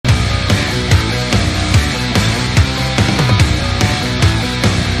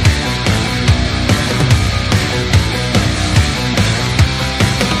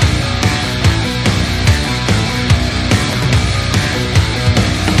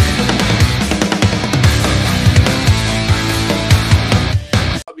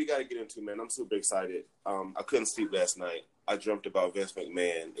man. I'm super excited. I couldn't sleep last night. I dreamt about Vince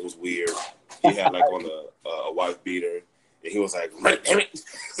McMahon. It was weird. He had like on a wife beater, and he was like, "Damn it!"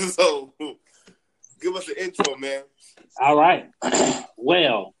 So, give us an intro, man. All right.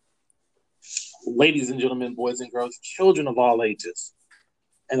 Well, ladies and gentlemen, boys and girls, children of all ages,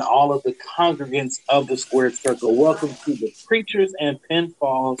 and all of the congregants of the Squared Circle, welcome to the Preachers and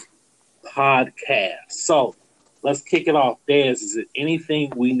Pinfalls podcast. So, let's kick it off. Dez, is there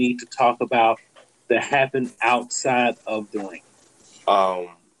anything we need to talk about that happened outside of the ring?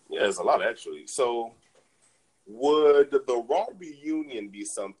 Yeah, there's a lot actually. So, would the Raw reunion be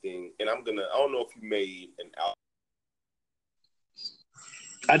something? And I don't know if you made an out.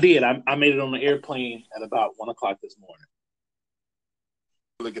 I did. I made it on the airplane at about 1 o'clock this morning.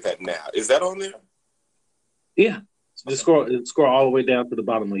 Look at that now. Is that on there? Yeah. Just scroll all the way down to the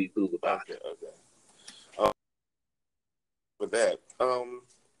bottom of your Google Doc. Okay. With that,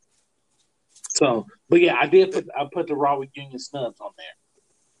 So, but yeah, I put the Raw reunion snubs on there.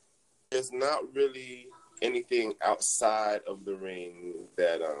 there's not really anything outside of the ring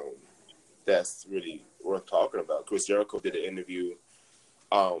that's really worth talking about. Chris Jericho did an interview,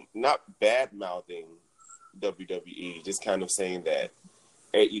 not bad mouthing WWE, just kind of saying that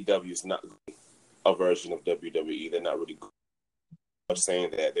AEW is not a version of WWE. They're not really good.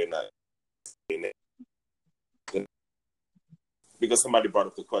 Saying that they're not in it. Because somebody brought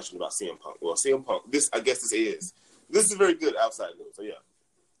up the question about CM Punk. Well, CM Punk, this is very good outside news. So yeah,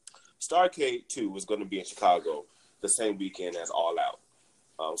 Starrcade 2 is going to be in Chicago the same weekend as All Out.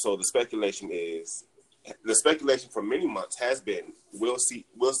 So the speculation for many months has been we'll see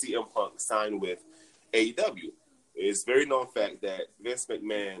CM Punk sign with AEW. It's very known fact that Vince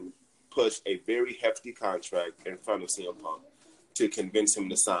McMahon pushed a very hefty contract in front of CM Punk to convince him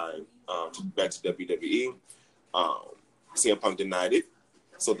to sign back to WWE. CM Punk denied it.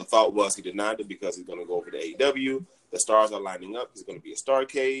 So the thought was he denied it because he's going to go over to AEW. The stars are lining up. He's going to be a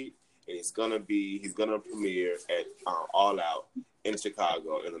Starrcade, and he's going to premiere at All Out in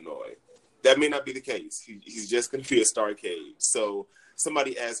Chicago, Illinois. That may not be the case. He's just going to be a Starrcade. So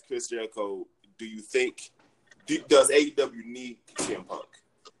somebody asked Chris Jericho, does AEW need CM Punk?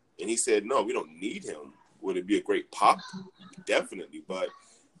 And he said, no, we don't need him. Would it be a great pop? Definitely, but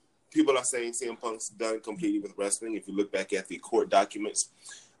people are saying CM Punk's done completely with wrestling. If you look back at the court documents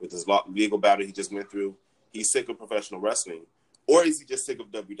with his legal battle he just went through, he's sick of professional wrestling. Or is he just sick of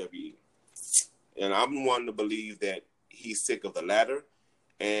WWE? And I'm one to believe that he's sick of the latter.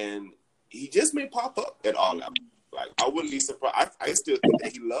 And he just may pop up at All Out. Like, I wouldn't be surprised. I still think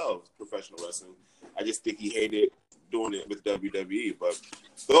that he loves professional wrestling. I just think he hated doing it with WWE. But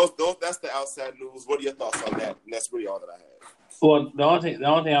that's the outside news. What are your thoughts on that? And that's really all that I have. Well, the only thing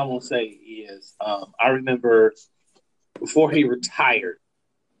I want to say is I remember before he retired.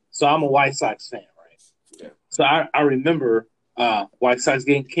 So I'm a White Sox fan, right? Yeah. So I remember White Sox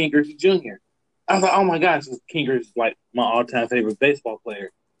getting Ken Griffey Jr. I was like, oh my gosh, Ken Griffey's like my all-time favorite baseball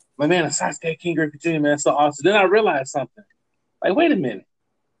player. My man, the Sox got Ken Griffey Jr. Man, that's so awesome. Then I realized something. Like, wait a minute,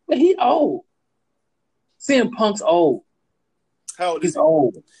 man, he old. CM Punk's old. How old is he?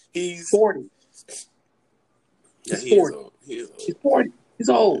 Old. He's 40. Yeah, he's 40. He is old. He's 40. He's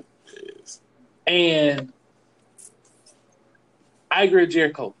old. He is. And I agree with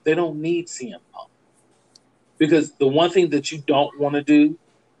Jericho. They don't need CM Punk. Because the one thing that you don't want to do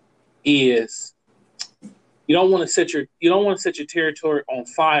is you don't want to set your territory on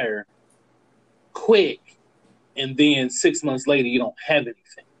fire quick, and then 6 months later you don't have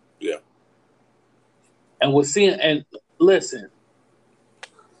anything. Yeah. And we're seeing, and listen,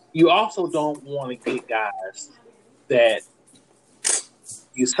 you also don't want to get guys that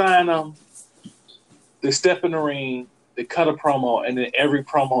you sign them, they step in the ring, they cut a promo, and then every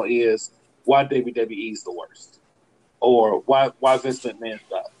promo is why WWE is the worst, or why Vince McMahon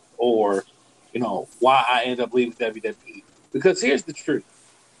sucks, or why I end up leaving WWE. Because here's the truth: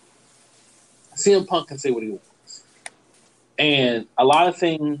 CM Punk can say what he wants, and a lot of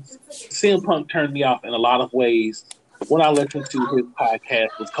things CM Punk turned me off in a lot of ways when I listened to his podcast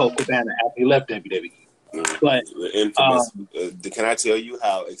with Colt Cabana after he left WWE. But the infamous, can I tell you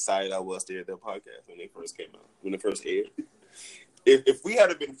how excited I was to hear their podcast when they first came out, when it first aired? If we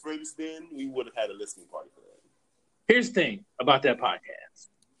had been friends then, we would have had a listening party for that. Here's the thing about that podcast,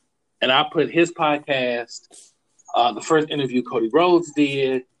 and I put his podcast, the first interview Cody Rhodes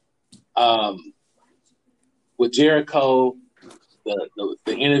did with Jericho,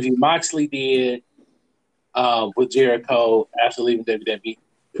 the interview Moxley did with Jericho after leaving WWE.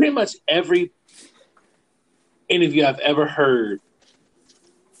 Pretty much every interview I've ever heard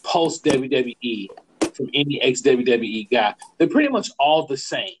post WWE from any ex WWE guy, they're pretty much all the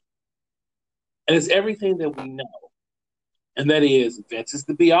same. and it's everything that we know, and that is Vince is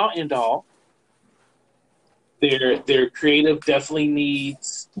the be all end all. Their creative definitely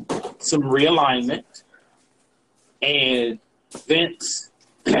needs some realignment, and Vince,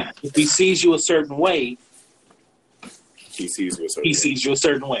 if he sees you a certain way, he sees you a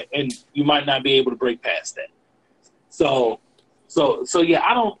certain way, and you might not be able to break past that. So yeah,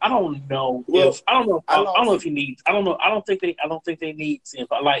 I don't know if I don't know if he needs. I don't think they need CM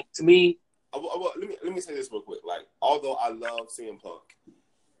Punk. Like, to me. Well, let me say this real quick. Like, although I love CM Punk,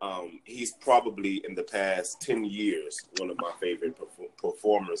 he's probably in the past 10 years one of my favorite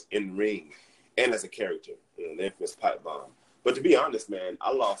performers in ring and as a character. The infamous pipe bomb. But to be honest, man,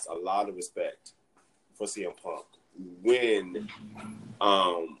 I lost a lot of respect for CM Punk when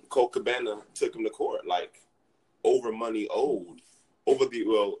Colt Cabana took him to court, like, over money owed.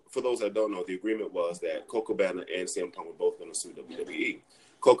 For those that don't know, the agreement was that Colt Cabana and CM Punk were both going to sue WWE.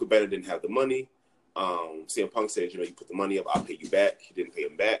 Colt Cabana didn't have the money. CM Punk said, you put the money up, I'll pay you back. He didn't pay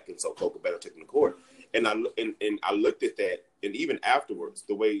him back, and so Colt Cabana took him to court. And I looked at that, and even afterwards,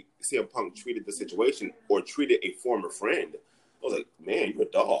 the way CM Punk treated the situation or treated a former friend, I was like, man, you're a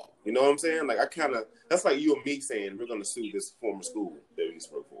dog. You know what I'm saying? Like, that's like you and me saying we're going to sue this former school that we used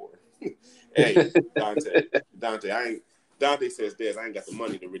to work for. Hey, Dante says, Des, I ain't got the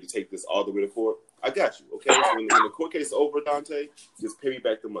money to really take this all the way to court. I got you, okay? So when the court case is over, Dante, just pay me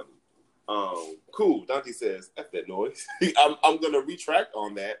back the money. Cool. Dante says, F that noise. I'm going to retract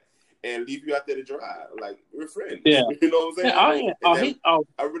on that and leave you out there to dry. Like, we're friends. Yeah. You know what I'm saying? Yeah,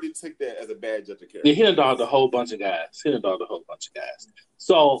 I really took that as a bad judge of character. Yeah, he done dogged a whole bunch of guys.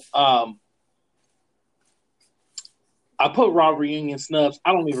 So, I put Raw Reunion snubs.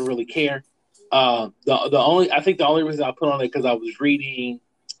 I don't even really care. I think the only reason I put on it because I was reading.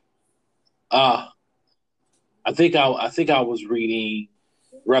 I think I was reading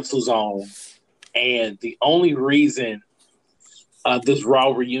WrestleZone, and the only reason this Raw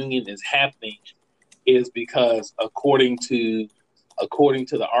Reunion is happening is because according to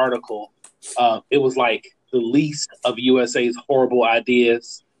the article, it was like the least of USA's horrible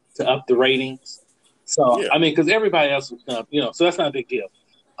ideas to up the ratings. So, yeah. I mean, because everybody else was so that's not a big deal.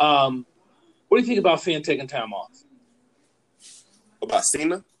 What do you think about Finn taking time off? About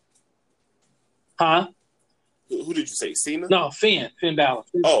Cena? Huh? Who did you say? Cena? No, Finn Balor.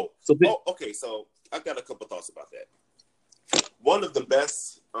 Okay. So I got a couple thoughts about that. One of the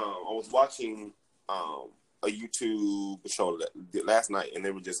best. I was watching a YouTube show last night, and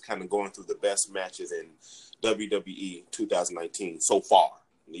they were just kind of going through the best matches in WWE 2019 so far.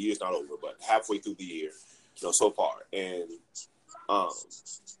 The year's not over, but halfway through the year, so far. And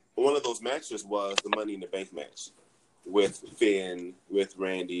one of those matches was the Money in the Bank match with Finn, with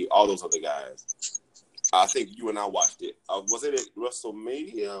Randy, all those other guys. I think you and I watched it. Was it at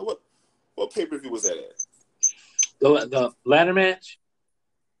WrestleMania? What pay-per-view was that at? The ladder match?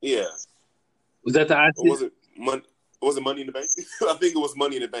 Yeah. Was that the IC? Or was it Money in the Bank? I think it was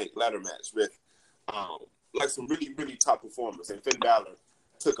Money in the Bank ladder match with like some really, really top performers. And Finn Balor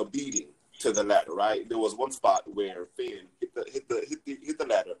took a beating to the ladder, right? There was one spot where Finn hit the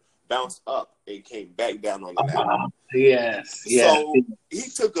ladder, bounced up, and came back down on the ladder. Yes. So he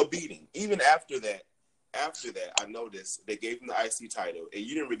took a beating. Even after that, I noticed they gave him the IC title, and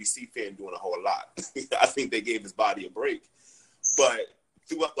you didn't really see Finn doing a whole lot. I think they gave his body a break. But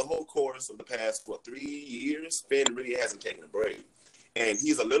throughout the whole course of the past, 3 years, Finn really hasn't taken a break. And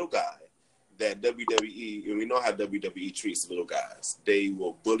he's a little guy that WWE, and we know how WWE treats little guys. They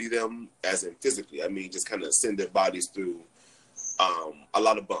will bully them, as in physically. I mean, just kind of send their bodies through a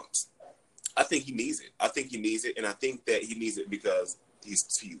lot of bumps. I think he needs it. And I think that he needs it because he's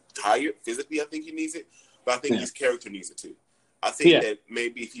tired physically. I think he needs it, but I think his character needs it too. I think that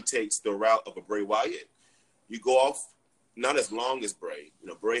maybe if he takes the route of a Bray Wyatt, you go off not as long as Bray.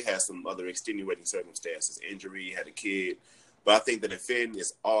 Bray has some other extenuating circumstances, injury, had a kid, but I think that if Finn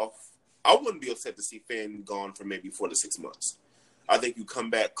is off, I wouldn't be upset to see Finn gone for maybe 4 to 6 months. I think you come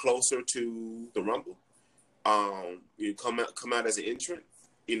back closer to the Rumble. You come out as an entrant.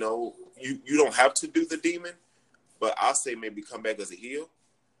 You don't have to do the demon, but I'll say maybe come back as a heel.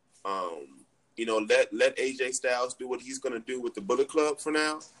 Let AJ Styles do what he's going to do with the Bullet Club for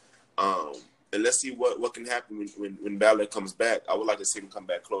now. And let's see what can happen when Balor comes back. I would like to see him come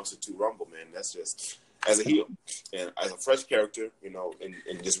back closer to Rumble, man. That's just as a heel and as a fresh character,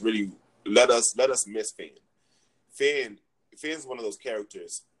 and just really let us miss Finn. Finn's one of those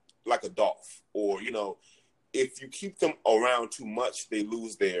characters like a Dolph, or if you keep them around too much, they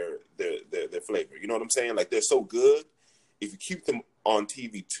lose their flavor. You know what I'm saying? Like, they're so good. If you keep them on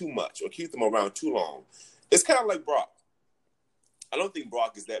TV too much or keep them around too long, it's kind of like Brock. I don't think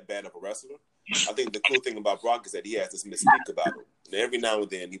Brock is that bad of a wrestler. I think the cool thing about Brock is that he has this mystique about him. And every now and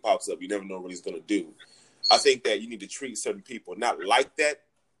then he pops up. You never know what he's going to do. I think that you need to treat certain people not like that,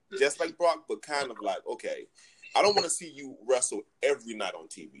 just like Brock, but kind of like, okay, I don't want to see you wrestle every night on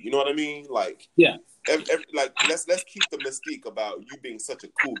TV. You know what I mean? Like, yeah, like let's keep the mystique about you being such a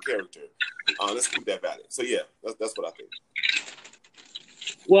cool character. Let's keep that valid. So yeah, that's what I think.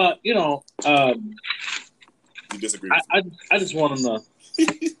 Well, you disagree? I just want him to.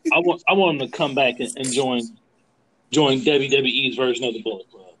 I want him to come back and join WWE's version of the Bullet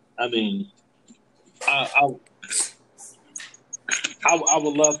Club. I mean, I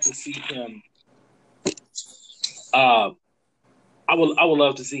would love to see him. I would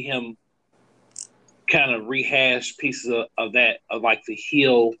love to see him kind of rehash pieces of that, of like the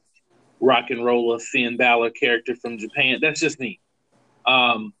heel rock and roller Finn Balor character from Japan. That's just me.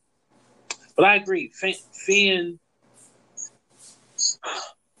 But I agree. Finn,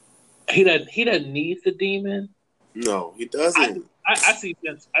 he doesn't need the demon. No, he doesn't. I see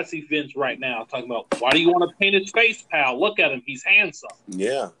Vince. I see Vince right now talking about, why do you want to paint his face, pal? Look at him. He's handsome.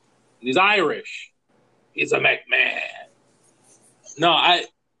 Yeah. He's Irish. He's a McMahon. No,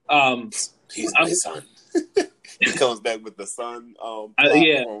 he's my son. He comes back with the son.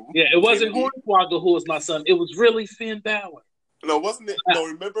 Yeah. It wasn't Hornswoggle who was my son. It was really Finn Balor. No, wasn't it? No,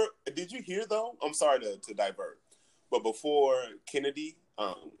 remember? Did you hear though? I'm sorry to divert, but before Kennedy,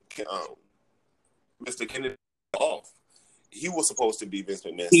 Mr. Kennedy off, he was supposed to be Vince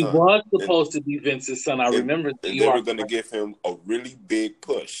McMahon's son. He was supposed to be Vince's son. I remember. And they were going to give him a really big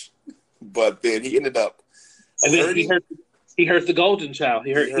push, but then he ended up. And then he hurt the golden child.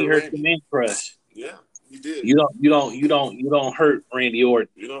 He hurt the man crush. Yeah, he did. You don't hurt Randy Orton.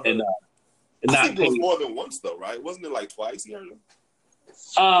 You don't hurt. I think it was more than once though, right? Wasn't it like twice he hurt him?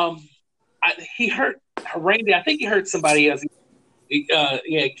 He hurt Randy. I think he hurt somebody else.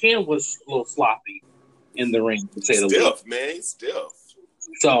 Ken was a little sloppy in the ring, to say the least. Stiff, man. He's stiff.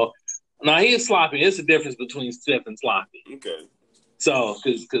 So, no, he is sloppy. There's a difference between stiff and sloppy. Okay. So,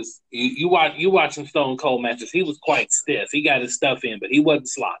 because you watch some Stone Cold matches, he was quite stiff. He got his stuff in, but he wasn't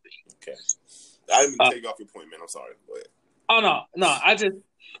sloppy. Okay. I didn't mean to take off your point, man. I'm sorry. Go ahead. Oh, no.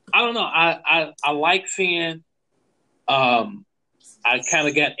 I don't know. I like Finn. I kind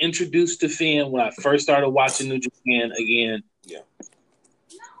of got introduced to Finn when I first started watching New Japan again. Yeah.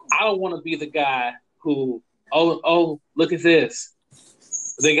 I don't want to be the guy who, look at this.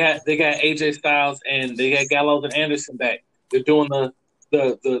 They got AJ Styles and they got Gallows and Anderson back. They're doing the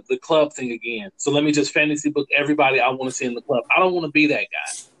club thing again. So let me just fantasy book everybody I want to see in the club. I don't want to be that guy.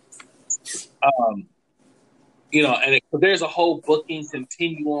 And there's a whole booking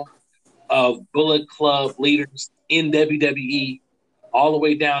continuum of Bullet Club leaders in WWE, all the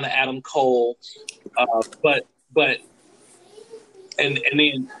way down to Adam Cole. But then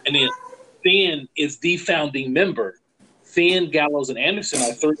Finn is the founding member. Finn, Gallows, and Anderson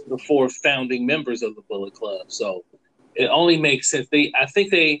are 3 of the 4 founding members of the Bullet Club. So it only makes sense. I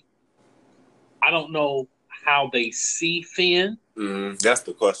don't know how they see Finn. That's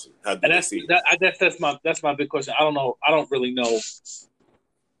the question. How do they see it? I guess that's my big question. I don't know. I don't really know.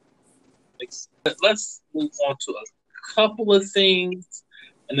 Let's move on to a couple of things,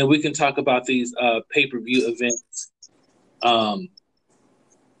 and then we can talk about these pay-per-view events.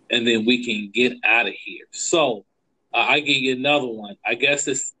 And then we can get out of here. So I give you another one. I guess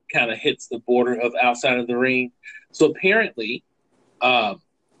this kind of hits the border of outside of the ring. So apparently, the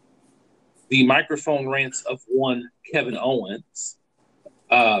microphone rants of one Kevin Owens,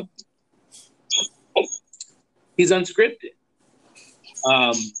 he's unscripted.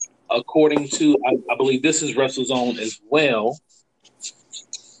 According to, I believe this is WrestleZone as well,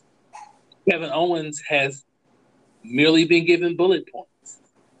 Kevin Owens has merely been given bullet points.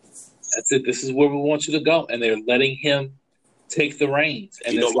 That's it. This is where we want you to go. And they're letting him take the reins.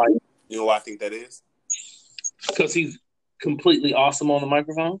 And you know why I think that is? Because he's completely awesome on the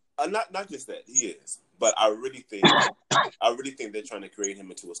microphone? Not just that. He is. But I really think they're trying to create him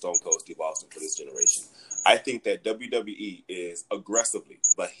into a Stone Cold Steve Austin for this generation. I think that WWE is aggressively,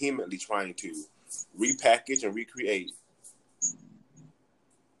 vehemently trying to repackage and recreate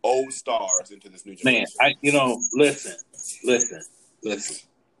old stars into this new generation. Man, listen.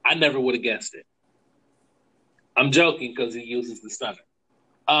 I never would have guessed it. I'm joking because he uses the stunner.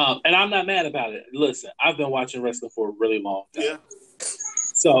 And I'm not mad about it. Listen, I've been watching wrestling for a really long time. Yeah.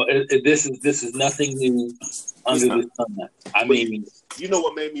 So this is nothing new under the sun. I mean, you know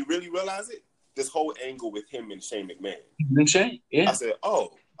what made me really realize it? This whole angle with him and Shane McMahon. And Shane, yeah. I said,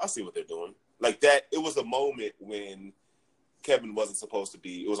 I see what they're doing. Like that, it was a moment when Kevin wasn't supposed to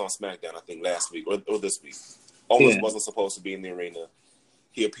be. It was on SmackDown, I think, last week or this week. Owens wasn't supposed to be in the arena.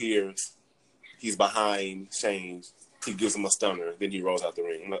 He appears. He's behind Shane. He gives him a stunner. Then he rolls out the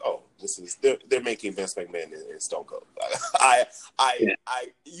ring. I'm like, oh, they're making Vince McMahon and Stone Cold.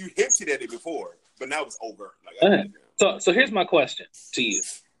 You hinted at it before, but now it's overt. So here's my question to you.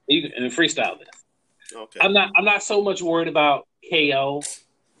 You can freestyle this. Okay. I'm not so much worried about KO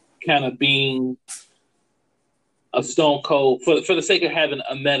kind of being a Stone Cold for the sake of having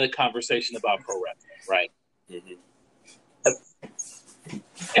a meta conversation about pro wrestling, right? Mm-hmm.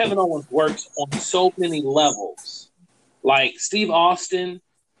 Kevin Owens works on so many levels. Like Steve Austin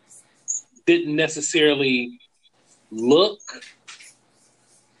didn't necessarily look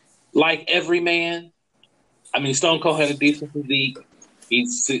like every man. I mean, Stone Cold had a decent physique.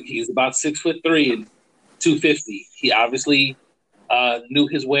 He's about 6'3" and 250. He obviously knew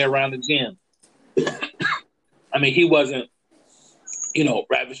his way around the gym. I mean, he wasn't,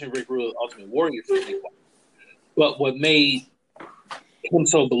 Ravishing Rick Rude, Ultimate Warrior for me. But what made him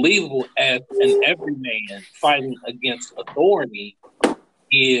so believable as an everyman fighting against authority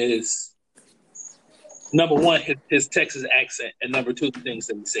is, number one, his Texas accent, and number two, the things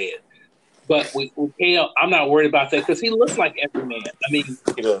that he said. But with KO, I'm not worried about that because he looks like every man. I mean,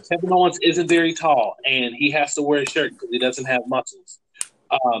 Kevin Owens isn't very tall, and he has to wear a shirt because he doesn't have muscles.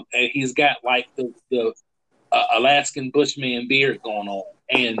 And he's got like the Alaskan Bushman beard going on,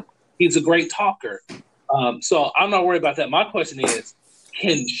 and he's a great talker. So I'm not worried about that. My question is,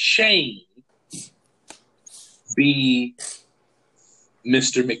 can Shane be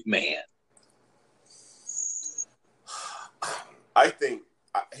Mr. McMahon? I think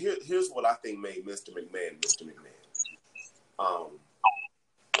here's what I think made Mr. McMahon Mr. McMahon.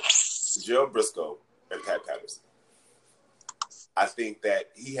 Gerald Briscoe and Pat Patterson. I think that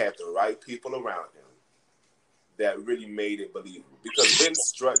he had the right people around him that really made it believable. Because Vince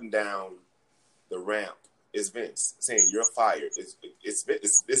strutting down the ramp is Vince saying you're fired. It's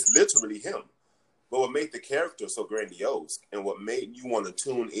literally him. But what made the character so grandiose and what made you want to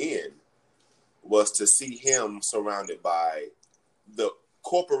tune in was to see him surrounded by the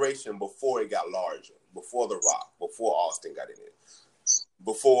corporation before it got larger, before The Rock, before Austin got in it,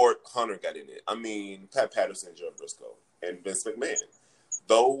 before Hunter got in it. I mean, Pat Patterson, Joe Briscoe, and Vince McMahon.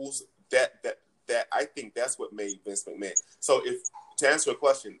 Those that I think that's what made Vince McMahon. So to answer your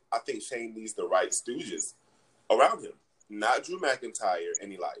question, I think Shane needs the right stooges around him, not Drew McIntyre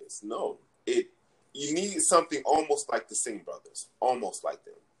and Elias. No, you need something almost like the Singh brothers, almost like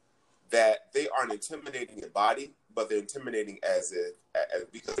them, that they aren't intimidating in body, but they're intimidating as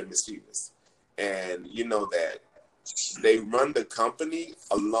because they're mischievous, and you know that they run the company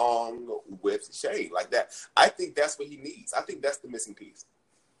along with Shane like that. I think that's what he needs. I think that's the missing piece.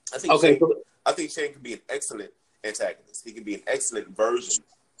 I think Shane can be an excellent antagonist. He can be an excellent version,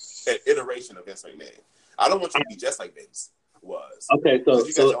 an iteration of Vince McMahon. I don't want you to be just like Vince was. Okay, so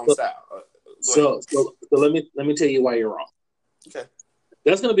you got your own style. So let me tell you why you're wrong. Okay,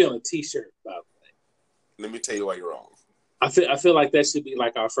 that's going to be on a T-shirt, by the way. Let me tell you why you're wrong. I feel like that should be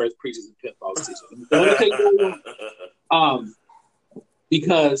like our first Preachers and Pitfalls T-shirt. Let me tell you why.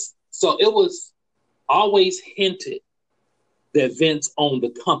 Because it was always hinted that Vince owned the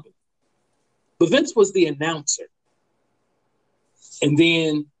company, but Vince was the announcer. And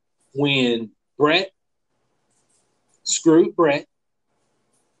then when Brett screwed Brett,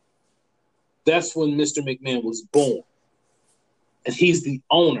 that's when Mr. McMahon was born. And he's the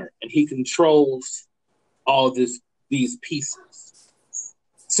owner, and he controls all these pieces.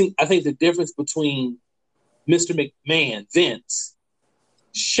 See, I think the difference between Mr. McMahon, Vince,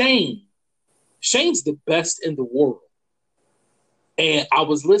 Shane's the best in the world. And I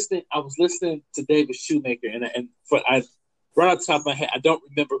was listening to David Shoemaker, and right off the top of my head, I don't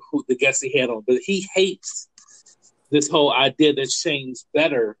remember who the guest he had on, but he hates this whole idea that Shane's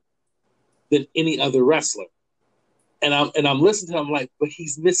better than any other wrestler. And I'm listening to him like, but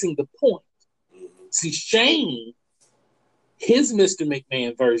he's missing the point. Mm-hmm. See, Shane, his Mr.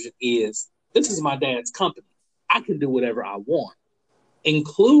 McMahon version is, this is my dad's company. I can do whatever I want,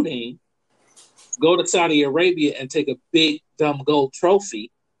 including go to Saudi Arabia and take a big, dumb gold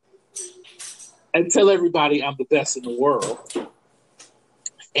trophy and tell everybody I'm the best in the world.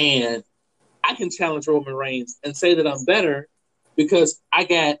 And I can challenge Roman Reigns and say that I'm better because I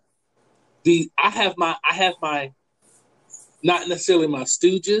have my not necessarily my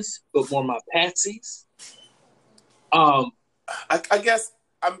stooges, but more my patsies. I guess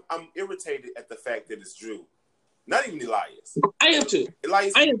I'm irritated at the fact that it's Drew, not even Elias. I am too.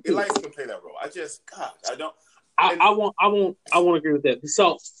 Elias can play that role. I won't agree with that.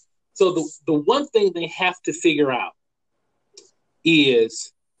 So the one thing they have to figure out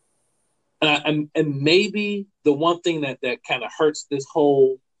is, and maybe the one thing that kind of hurts this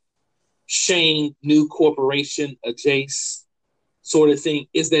whole Shane new corporation, a Jace sort of thing,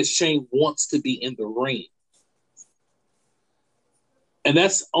 is that Shane wants to be in the ring. And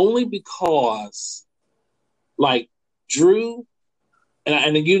that's only because, like, Drew,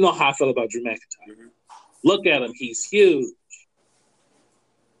 and you know how I feel about Drew McIntyre. Mm-hmm. Look at him. He's huge.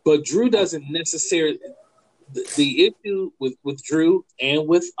 But Drew doesn't necessarily... The issue with Drew and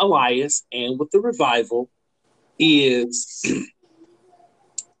with Elias and with the Revival is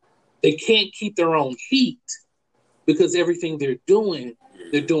they can't keep their own heat because everything they're doing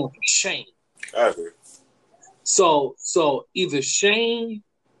for Shane. I agree. So either Shane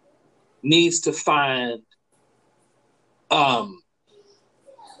needs to find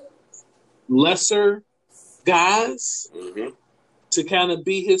lesser guys to kind of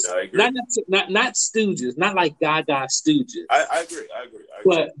be his, not stooges, not like Gaga stooges. I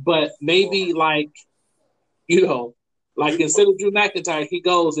agree. But maybe like, you know, like instead of Drew McIntyre, he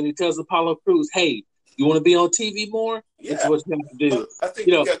goes and he tells Apollo Crews, "Hey, you want to be on TV more? Yeah, that's what you have to do." I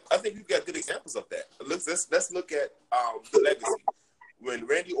think you've got good examples of that. Let's look at the legacy. When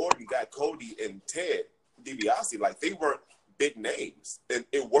Randy Orton got Cody and Ted DiBiase, like they weren't big names, and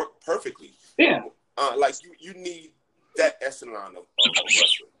it worked perfectly. Yeah, like you need that echelon of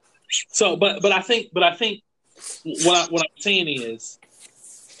wrestling. So, but I think what I'm saying is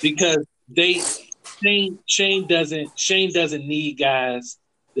because Shane doesn't need guys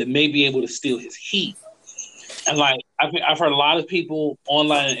that may be able to steal his heat. And like I've heard a lot of people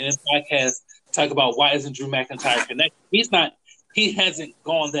online and in podcasts talk about why isn't Drew McIntyre connected? He hasn't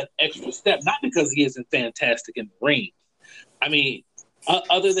gone that extra step, not because he isn't fantastic in the ring. I mean,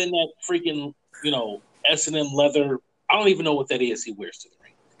 other than that freaking, you know, S&M leather, I don't even know what that is he wears to the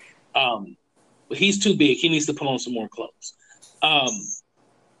ring. But he's too big. He needs to put on some more clothes.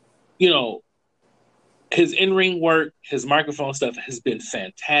 You know, his in-ring work, his microphone stuff has been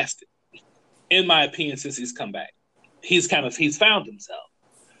fantastic, in my opinion, since he's come back. He's found himself.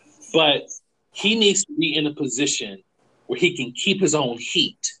 But he needs to be in a position where he can keep his own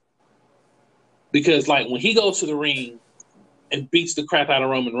heat. Because, like, when he goes to the ring and beats the crap out of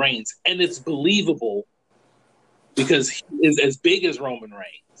Roman Reigns, and it's believable because he is as big as Roman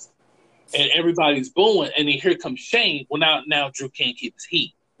Reigns, and everybody's booing, and then here comes Shane. Well, now Drew can't keep his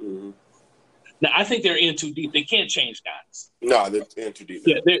heat. Mm-hmm. Now, I think they're in too deep. They can't change guys. No, they're in too deep.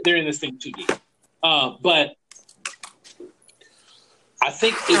 Yeah, they're in this thing too deep. But I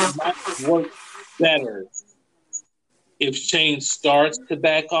think it might work better if Shane starts to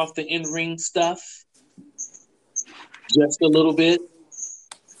back off the in-ring stuff just a little bit,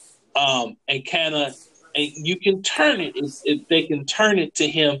 and you can turn it if they can turn it to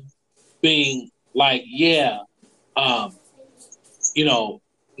him being like, yeah, you know,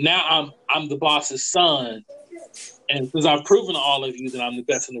 now I'm the boss's son, and since I've proven to all of you that I'm the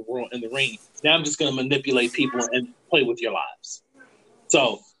best in the world in the ring, now I'm just going to manipulate people and play with your lives.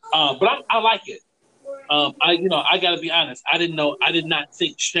 So, but I like it. I got to be honest. I did not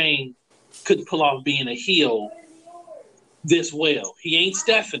think Shane could pull off being a heel this well. He ain't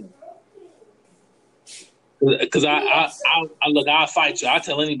Stephanie. Because I'll fight you. I'll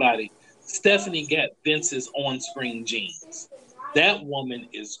tell anybody. Stephanie got Vince's on-screen genes. That woman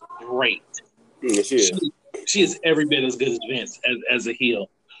is great. Yeah, she is every bit as good as Vince as a heel.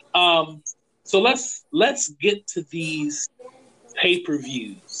 So let's get to these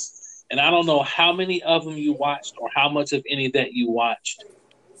pay-per-views. And I don't know how many of them you watched or how much of any that you watched.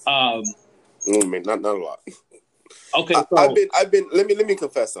 Not a lot. Okay, so I've been. Let me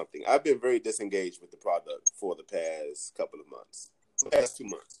confess something. I've been very disengaged with the product for the past couple of months, the past 2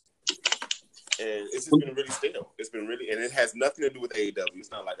 months, and it's just been really stale. It's been really, and it has nothing to do with AEW.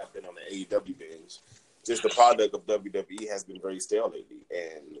 It's not like I've been on the AEW binge. Just the product of WWE has been very stale lately,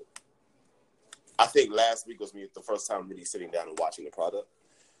 and I think last week was the first time really sitting down and watching the product.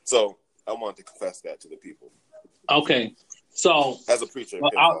 So I wanted to confess that to the people. Okay, so as a preacher,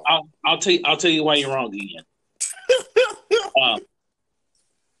 I'll tell you why you're wrong again.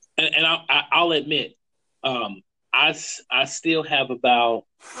 And I'll admit, I still have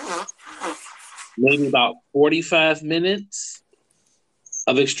maybe about 45 minutes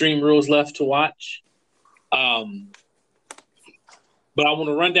of Extreme Rules left to watch. But I want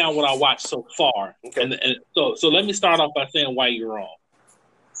to run down what I watched so far. Okay. And so let me start off by saying why you're wrong.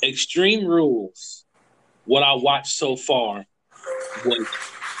 Extreme Rules, what I watched so far was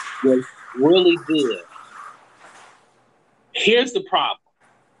really good. Here's the problem.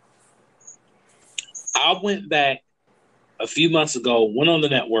 I went back a few months ago, went on the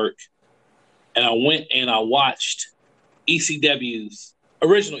network, and I went and I watched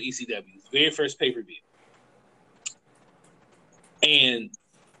original ECW's very first pay-per-view. And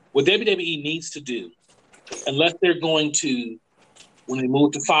what WWE needs to do, unless they're going to, when they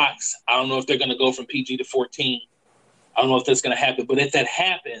move to Fox, I don't know if they're going to go from PG to 14. I don't know if that's going to happen. But if that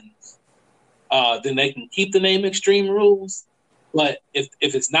happens, then they can keep the name Extreme Rules. But if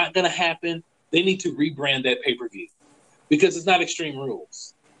it's not going to happen, they need to rebrand that pay-per-view. Because it's not Extreme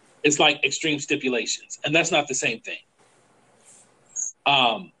Rules. It's like Extreme Stipulations. And that's not the same thing.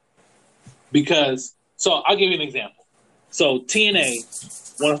 So I'll give you an example. So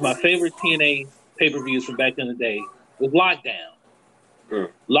TNA, one of my favorite TNA pay-per-views from back in the day was Lockdown.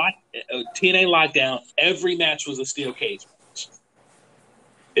 TNA Lockdown, every match was a steel cage match.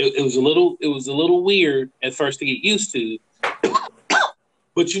 It was a little weird at first to get used to,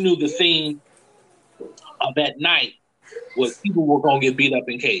 but you knew the theme of that night was people were going to get beat up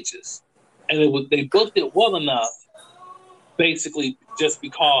in cages, and they booked it well enough, basically just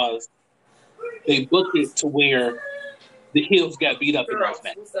because they booked it to where the heels got beat up in those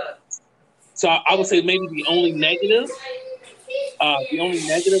matches. So I would say maybe the only negative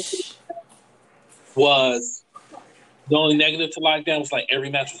to Lockdown was like every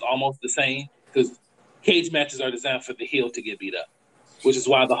match was almost the same because cage matches are designed for the heel to get beat up, which is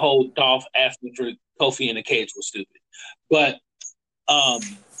why the whole Dolph asking for Kofi in a cage was stupid. But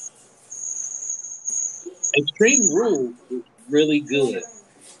Extreme Rules was really good.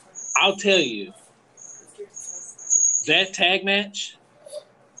 I'll tell you, that tag match,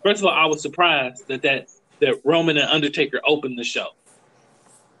 first of all, I was surprised that Roman and Undertaker opened the show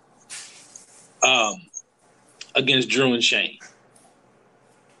against Drew and Shane.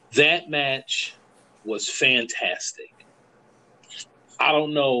 That match was fantastic. I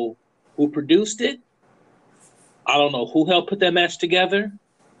don't know who produced it. I don't know who helped put that match together.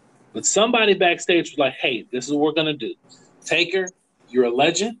 But somebody backstage was like, hey, this is what we're going to do. Taker, you're a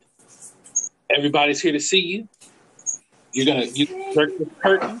legend. Everybody's here to see you. You jerk the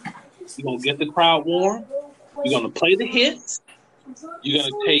curtain. You're going to get the crowd warm. You're going to play the hits. You're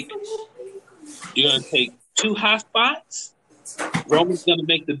going to take 2 high spots. Roman's going to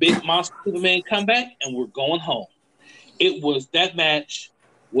make the big monster Superman comeback, and we're going home. That match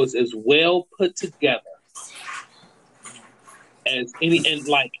was as well put together as any, and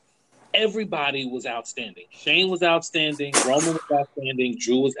like everybody was outstanding. Shane was outstanding. Roman was outstanding.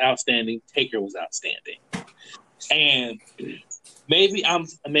 Drew was outstanding. Taker was outstanding. And maybe I'm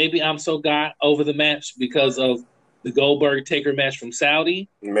so got over the match because of the Goldberg Taker match from Saudi.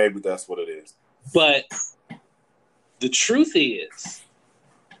 Maybe that's what it is. But the truth is,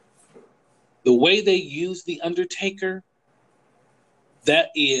 the way they use the Undertaker,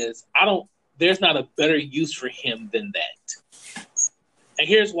 there's not a better use for him than that. And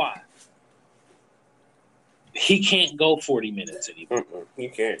here's why. He can't go 40 minutes anymore. He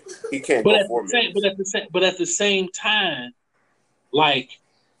can't go 4 minutes. But at the same time, like,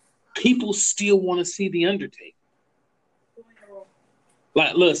 people still want to see the Undertaker.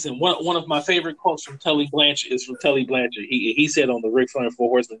 Like, listen, one of my favorite quotes from Tully Blanchard is from Tully Blanchard. He said on the Ric Flair and Four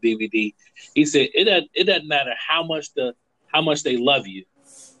Horsemen DVD, he said it doesn't matter how much they love you.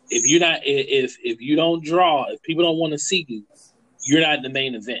 If you don't draw, if people don't want to see you, you're not in the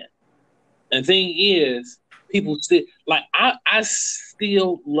main event. And the thing is, people still like I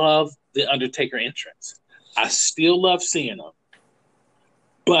still love the Undertaker entrance. I still love seeing him.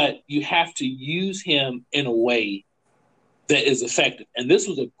 But you have to use him in a way that is effective. And this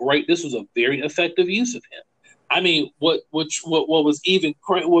was a very effective use of him. I mean, what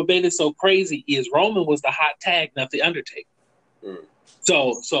made it so crazy is Roman was the hot tag, not the Undertaker.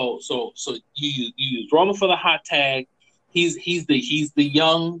 So you use Roman for the hot tag. He's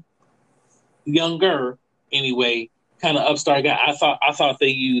the younger anyway, kind of upstart guy. I thought they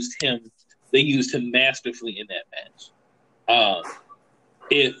used him masterfully in that match.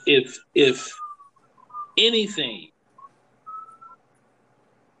 If anything,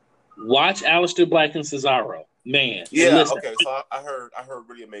 watch Aleister Black and Cesaro. Man. Yeah, listen, okay. So I heard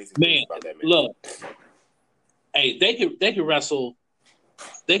really amazing things about that match. Look, hey, they could wrestle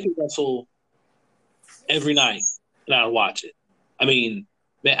every night and I'd watch it. I mean,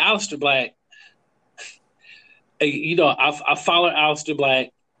 man, Aleister Black, you know, I followed Aleister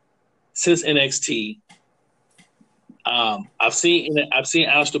Black since NXT. I've seen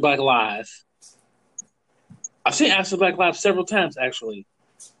Aleister Black live. I've seen Aleister Black live several times, actually.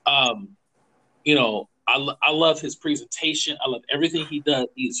 You know, I love his presentation. I love everything he does.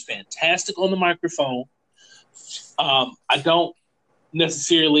 He's fantastic on the microphone. I don't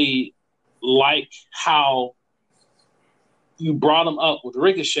necessarily like how you brought him up with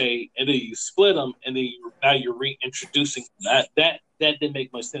Ricochet and then you split him and then now you're reintroducing him. That didn't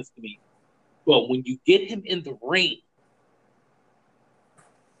make much sense to me. But when you get him in the ring,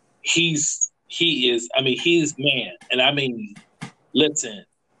 he is. I mean, he's man, and I mean, listen,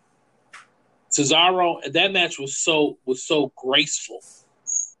 Cesaro. That match was so graceful.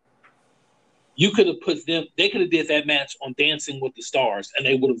 You could have put them. They could have did that match on Dancing with the Stars, and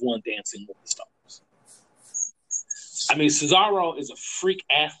they would have won Dancing with the Stars. I mean, Cesaro is a freak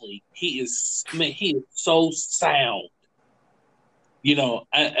athlete. He is so sound. You know,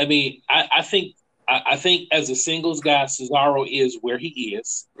 I mean, I think as a singles guy, Cesaro is where he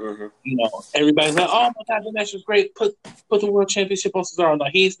is. Mm-hmm. You know, everybody's like, "Oh my God, the match was great. Put the world championship on Cesaro." No,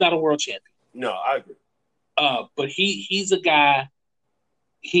 he's not a world champion. No, I agree. But he's a guy.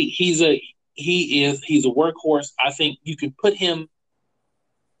 He's a workhorse. I think you can put him.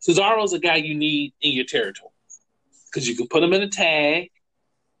 Cesaro's a guy you need in your territory because you can put him in a tag.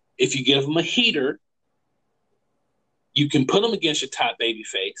 If you give him a heater, you can put him against your top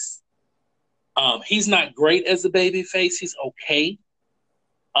babyface. He's not great as a babyface. He's okay.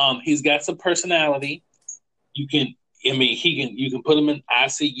 He's got some personality. You can put him in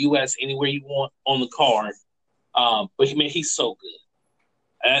IC, US, anywhere you want on the card. But he's so good.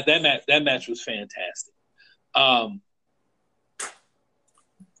 That match was fantastic.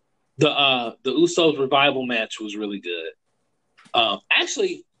 The Usos revival match was really good.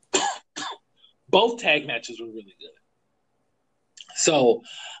 Actually, both tag matches were really good. So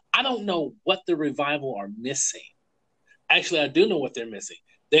I don't know what the revival are missing. Actually, I do know what they're missing.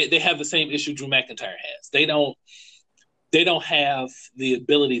 They have the same issue Drew McIntyre has. They don't have the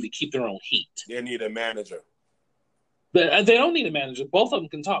ability to keep their own heat. They need a manager. But they don't need a manager. Both of them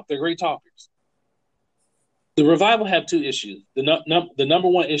can talk. They're great talkers. The revival have two issues. The number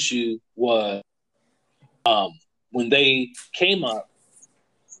one issue was when they came up.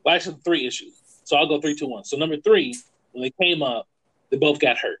 Well, actually, three issues. So I'll go 3, 2, 1. So number 3, when they came up, they both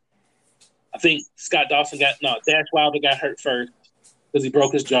got hurt. I think Dash Wilder got hurt first because he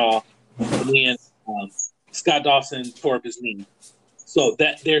broke his jaw, and then Scott Dawson tore up his knee. So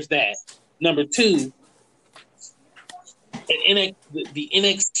there's that. Number 2, the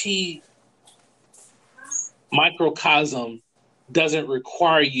NXT microcosm doesn't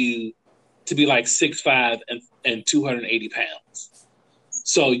require you to be like 6'5" and 280 pounds.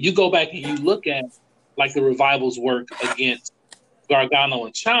 So you go back and you look at like the Revival's work against Gargano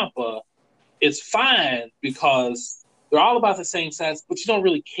and Ciampa, it's fine because they're all about the same size, but you don't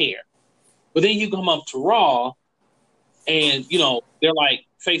really care. But then you come up to Raw, and they're like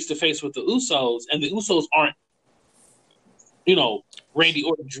face to face with the Usos, and the Usos aren't, Randy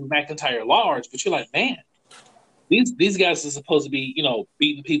Orton, Drew McIntyre large, but you're like, man, these guys are supposed to be,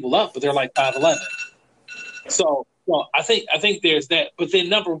 beating people up, but they're like 5'11". So I think there's that. But then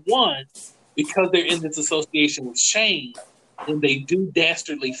number 1, because they're in this association with Shane, when they do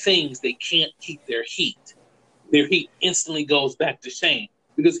dastardly things, they can't keep their heat. Their heat instantly goes back to Shane.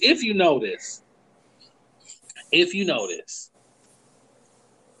 Because if you notice,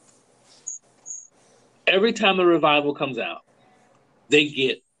 every time the Revival comes out, they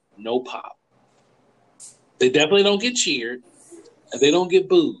get no pop. They definitely don't get cheered, and they don't get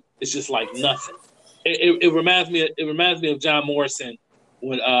booed. It's just like nothing. It reminds me of John Morrison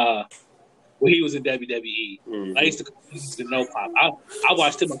when he was in WWE. Mm-hmm. I used to no pop. I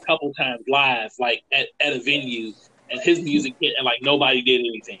watched him a couple times live, like at a venue, and his music hit, and like nobody did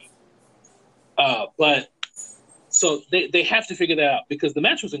anything. But so they have to figure that out because the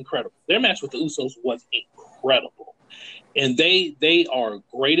match was incredible. Their match with the Usos was incredible, and they are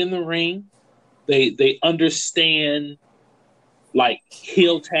great in the ring. They understand like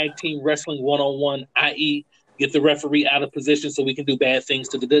heel tag team wrestling 1-on-1, i.e. get the referee out of position so we can do bad things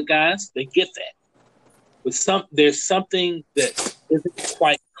to the good guys. They get that. But there's something that isn't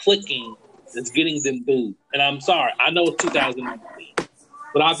quite clicking that's getting them booed. And I'm sorry, I know it's 2019,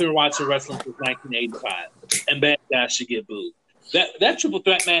 but I've been watching wrestling since 1985, and bad guys should get booed. That triple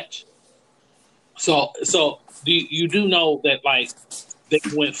threat match. So you do know that like they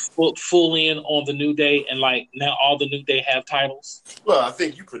went full in on the New Day, and like now all the New Day have titles. Well, I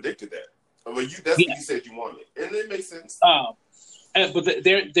think you predicted that. What you said you wanted, and it makes sense. But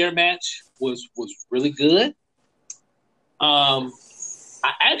their match was really good. I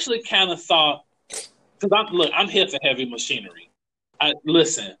actually kind of thought, because I'm here for heavy machinery.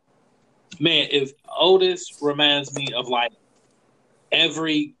 Listen, man, if Otis reminds me of like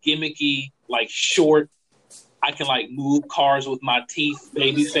every gimmicky, like short, I can like move cars with my teeth,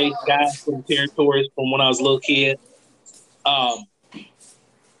 babyface guy from territories from when I was a little kid.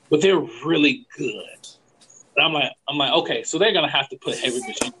 But they're really good. And I'm like, okay, so they're gonna have to put heavy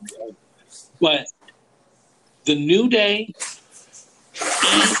machinery over. But the New Day,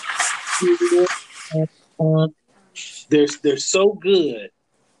 they're so good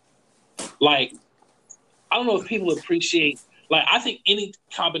Like, I don't know if people appreciate. Like, I think any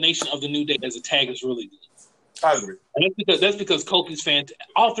combination of the New Day as a tag is really good. I agree. And that's because Kofi's fantastic.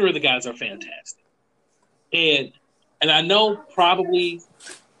 All three of the guys are fantastic. And I know probably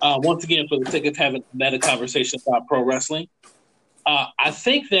once again for the sake of having a meta conversation about pro wrestling, I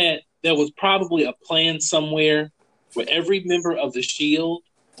think that there was probably a plan somewhere where every member of the Shield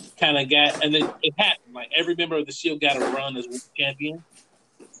kind of got, and it happened. Like every member of the Shield got a run as world champion.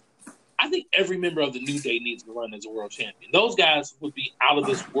 I think every member of the New Day needs to run as a world champion. Those guys would be out of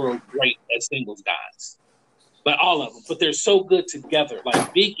this world great as singles guys. Like all of them. But they're so good together.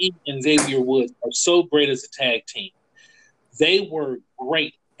 Like Big E and Xavier Woods are so great as a tag team. They were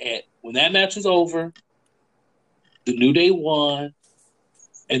great at when that match was over, the New Day won.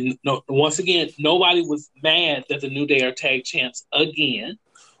 And once again, nobody was mad that the New Day are tag champs again.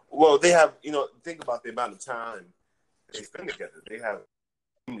 Well, they have, think about the amount of time they spend together. They have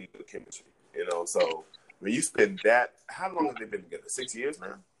really good chemistry, So when you spend that, how long have they been together? 6 years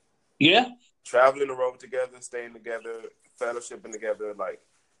now? Yeah. Traveling the road together, staying together, fellowshipping together. Like,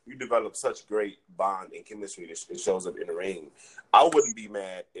 you develop such great bond and chemistry that it shows up in the ring. I wouldn't be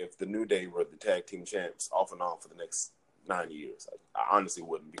mad if the New Day were the tag team champs off and on for the next 9 years. I honestly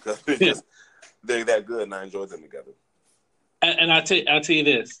wouldn't because they're that good and I enjoy them together. And I'll tell you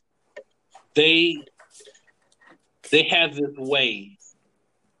this. They have this way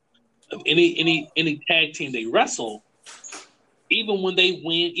of any tag team they wrestle, even when they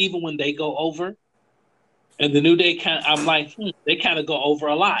win, even when they go over, and the New Day they kind of go over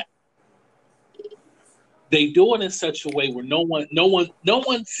a lot. They do it in such a way where no one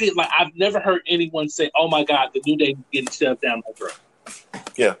feel like I've never heard anyone say, "Oh my God, the New Day is getting shoved down my throat."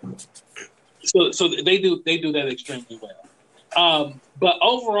 Yeah. So they do that extremely well. But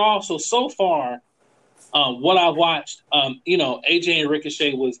overall, so far, what I watched, AJ and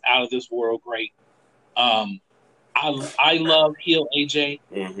Ricochet was out of this world great. I love heel AJ.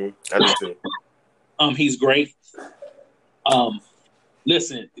 Mm-hmm. I do too. He's great.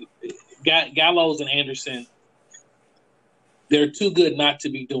 Listen, Gallows and Anderson, they're too good not to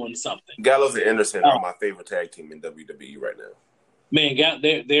be doing something. Gallows and Anderson are my favorite tag team in WWE right now. Man,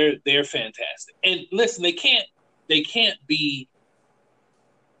 they're fantastic. And listen, they can't be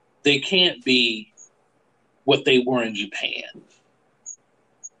what they were in Japan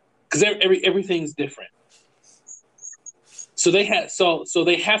because everything's different. So they have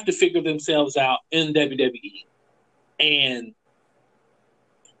to figure themselves out in WWE, and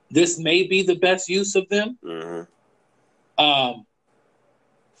this may be the best use of them. Mm-hmm.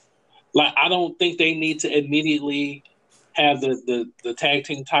 Like I don't think they need to immediately have the tag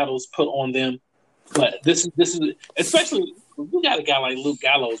team titles put on them, but this is especially you got a guy like Luke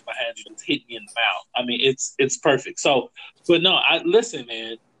Gallows behind you that's hitting you in the mouth. I mean, it's perfect. So, but no, listen,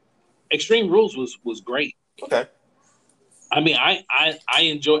 man. Extreme Rules was great. Okay. I mean, I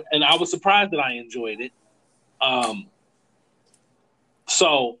enjoyed, and I was surprised that I enjoyed it.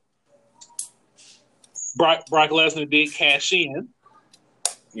 So Brock Lesnar did cash in.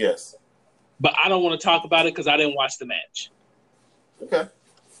 Yes. But I don't want to talk about it because I didn't watch the match. Okay.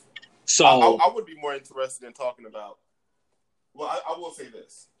 So I would be more interested in talking about. Well, I will say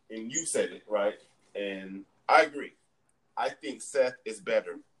this, and you said it right, and I agree. I think Seth is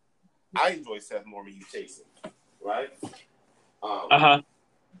better. I enjoy Seth more when he's chasing, right?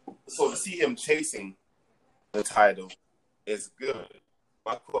 So to see him chasing the title is good.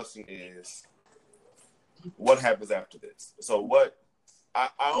 My question is, what happens after this? So what? I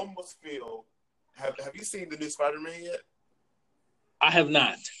almost feel. Have you seen the new Spider-Man yet? I have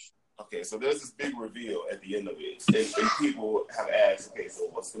not. Okay, so there's this big reveal at the end of it, and people have asked, okay, so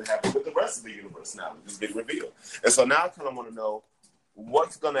what's going to happen with the rest of the universe now with this big reveal? And so now I kind of want to know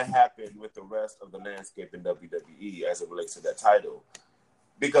what's going to happen with the rest of the landscape in WWE as it relates to that title,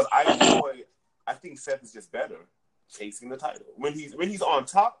 because I think Seth is just better chasing the title when he's on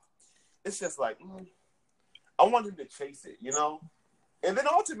top. It's just like I want him to chase it, and then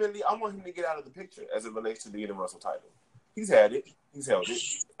ultimately I want him to get out of the picture as it relates to the Universal title. He's had it. He's held it.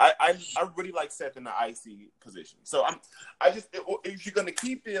 I really like Seth in the IC position. So if you're gonna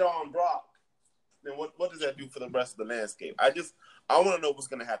keep it on Brock, then what does that do for the rest of the landscape? I want to know what's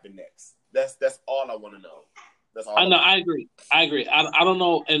gonna happen next. That's all I want to know. That's all. I agree. I don't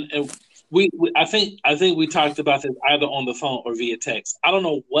know, and I think we talked about this either on the phone or via text. I don't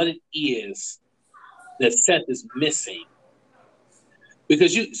know what it is that Seth is missing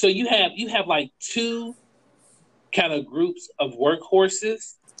because you have like two kind of groups of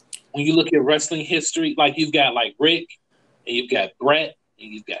workhorses when you look at wrestling history. Like you've got like Rick, and you've got Brett,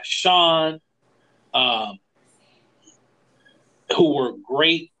 and you've got Shawn, who were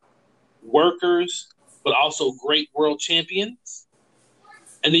great workers, but also great world champions.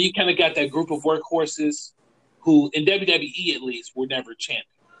 And then you kind of got that group of workhorses who, in WWE at least, were never champions.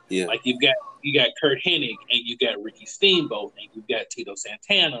 Yeah. Like you got Kurt Hennig, and you got Ricky Steamboat, and you got Tito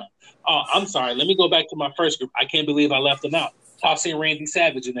Santana. Oh, I'm sorry. Let me go back to my first group. I can't believe I left them out. Toss in Randy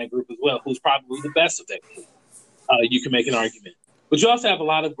Savage in that group as well, who's probably the best of that group. You can make an argument. But you also have a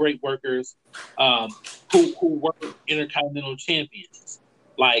lot of great workers who were Intercontinental champions.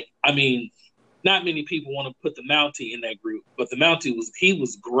 Like, I mean, not many people want to put the Mountie in that group, but the Mountie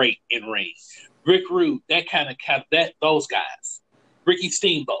was great in ring. Rick Rude, those guys. Ricky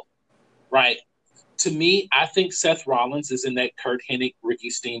Steamboat, right? To me, I think Seth Rollins is in that Kurt Hennig,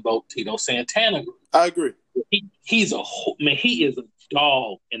 Ricky Steamboat, Tito Santana group. I agree. He is a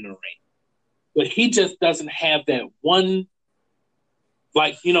dog in the ring, but he just doesn't have that one.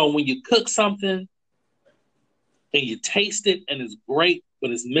 Like, when you cook something and you taste it and it's great, but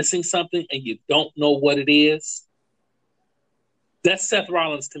it's missing something and you don't know what it is. That's Seth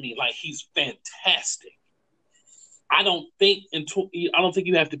Rollins to me. Like, he's fantastic. I don't think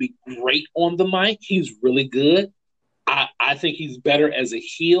you have to be great on the mic. He's really good. I think he's better as a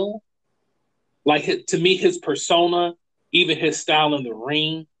heel. Like, to me, his persona, even his style in the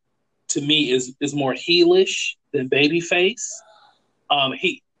ring, to me is more heelish than babyface.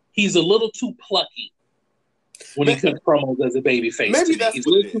 He's a little too plucky when he cuts promos as a babyface. Maybe that's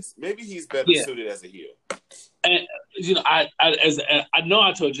what it is. Maybe he's better suited as a heel. And I know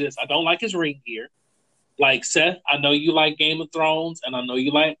I told you this. I don't like his ring gear. Like, Seth, I know you like Game of Thrones, and I know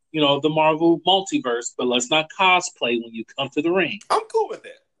you like, the Marvel multiverse, but let's not cosplay when you come to the ring. I'm cool with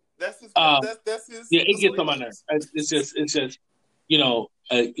that. That's his. That's his. Yeah, it gets on my nerves. It's just,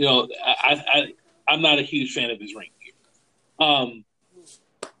 I'm not a huge fan of his ring gear.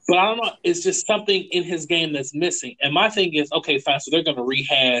 But I don't know. It's just something in his game that's missing. And my thing is, okay, fine. So they're going to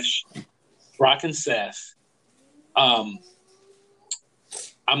rehash Brock and Seth. I'm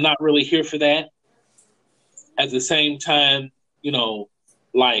not really here for that. At the same time,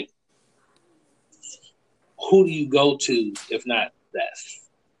 like, who do you go to if not Seth?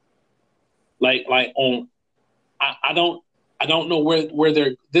 Like I don't know where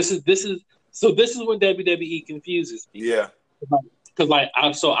they're. This is when WWE confuses me. Yeah. Because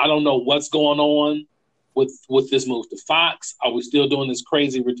I don't know what's going on with this move to Fox. Are we still doing this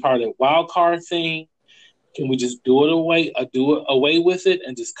crazy retarded wild card thing? Can we just do it away with it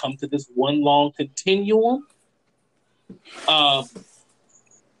and just come to this one long continuum?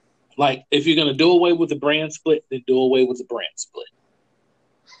 Like, if you're gonna do away with the brand split, then do away with the brand split.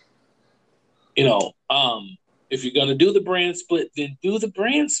 If you're gonna do the brand split, then do the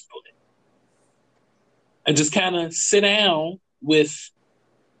brand split, and just kind of sit down with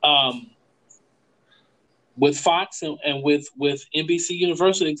Fox and with NBC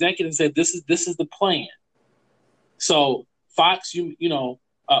Universal executives and say this is the plan. So Fox,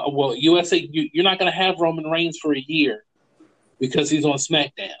 USA, you're not going to have Roman Reigns for a year because he's on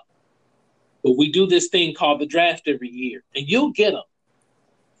SmackDown. But we do this thing called the draft every year, and you'll get them.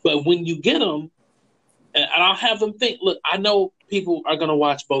 But when you get them, and I'll have them think, look, I know people are going to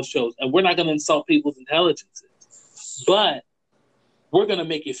watch both shows, and we're not going to insult people's intelligences, but we're going to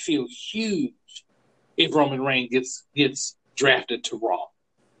make it feel huge if Roman Reigns gets drafted to Raw.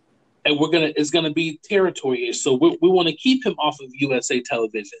 And it's going to be territory-ish. So we want to keep him off of USA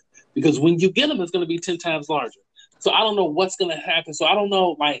television because when you get him, it's going to be 10 times larger. So I don't know what's going to happen. So I don't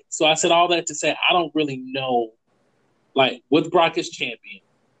know, so I said all that to say I don't really know, with Brock as champion.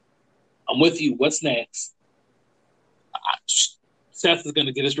 I'm with you. What's next? Seth is going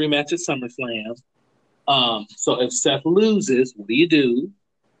to get his rematch at SummerSlam. So if Seth loses, what do you do?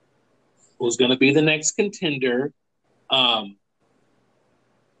 Who's going to be the next contender?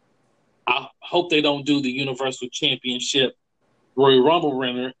 I hope they don't do the Universal Championship Royal Rumble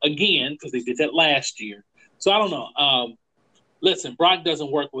winner again because they did that last year. So I don't know. Listen, Brock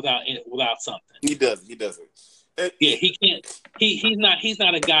doesn't work without something. He doesn't. Yeah, he can't. He's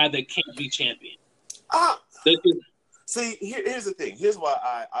not a guy that can't be champion. See, here's the thing. Here's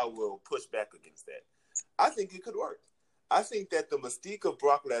why I will push back against that. I think it could work. I think that the mystique of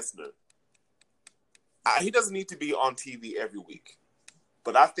Brock Lesnar, he doesn't need to be on TV every week.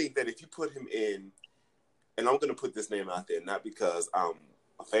 But I think that if you put him in, and I'm going to put this name out there, not because I'm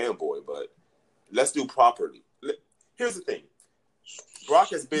a fanboy, but let's do properly. Here's the thing. Brock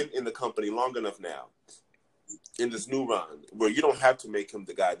has been in the company long enough now, in this new run, where you don't have to make him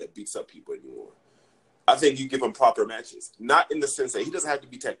the guy that beats up people anymore. I think you give him proper matches. Not in the sense that he doesn't have to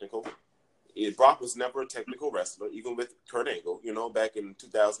be technical. Brock was never a technical wrestler, even with Kurt Angle, back in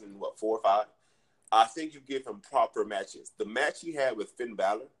 2004 or 5. I think you give him proper matches. The match he had with Finn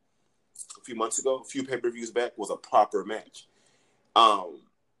Balor a few months ago, a few pay-per-views back, was a proper match.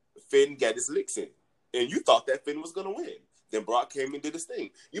 Finn got his licks in, and you thought that Finn was going to win. Then Brock came and did his thing.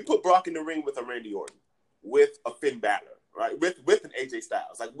 You put Brock in the ring with a Randy Orton, with a Finn Balor, right? With an AJ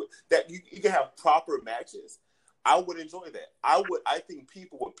Styles, like that. You can have proper matches. I would enjoy that. I think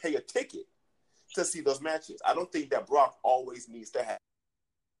people would pay a ticket to see those matches. I don't think that Brock always needs to have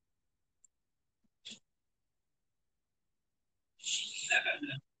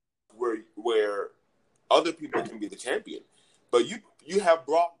where other people can be the champion, but you have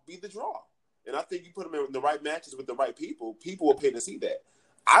Brock be the draw. And I think you put him in the right matches with the right people, people will pay to see that.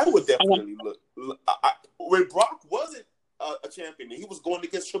 I would definitely look when Brock wasn't a champion and he was going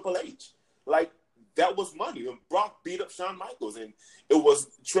against Triple H. Like, that was money. And Brock beat up Shawn Michaels, and it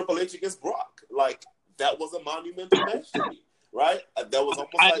was Triple H against Brock. Like, that was a monumental match to me, right? That was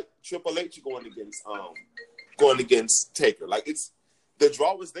almost like Triple H going against Taker. Like, the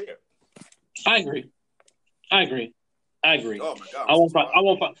draw was there. I agree. Oh my God!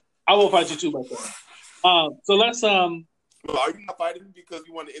 I won't fight you too much. So let's. Are you not fighting me because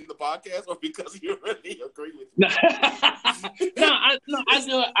you want to end the podcast, or because you really agree with me? I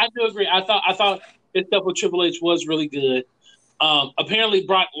do agree. I thought his stuff with Triple H was really good. Apparently,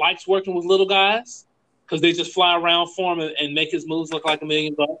 Brock likes working with little guys because they just fly around for him and make his moves look like $1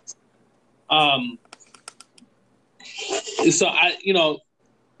 million. So I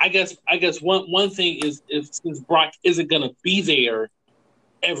guess one thing is since Brock isn't going to be there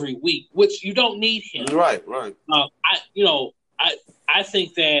every week, which you don't need him. Right. I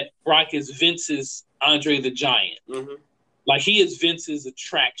think that Brock is Vince's Andre the Giant. Mm-hmm. Like, he is Vince's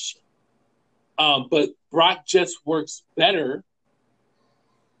attraction. But Brock just works better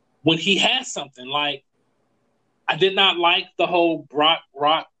when he has something. Like, I did not like the whole Brock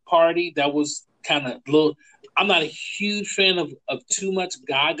Rock party. That was kind of little. I'm not a huge fan of too much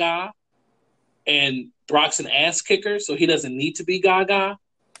Gaga, and Brock's an ass kicker, so he doesn't need to be Gaga.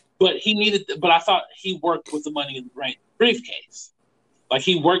 But I thought he worked with the Money in the briefcase. Like,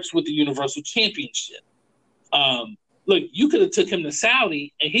 he works with the Universal Championship. Look, you could have took him to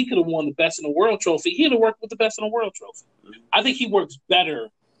Saudi, and he could have won the Best in the World trophy. He'd have worked with the Best in the World trophy. Mm-hmm. I think he works better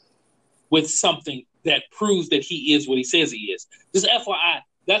with something that proves that he is what he says he is. Just FYI,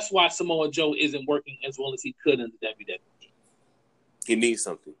 that's why Samoa Joe isn't working as well as he could in the WWE. He needs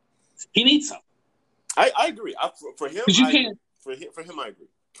something. I agree. For him, I agree.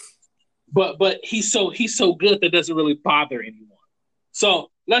 But he's so good that doesn't really bother anyone.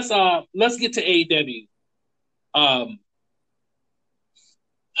 So let's get to AEW.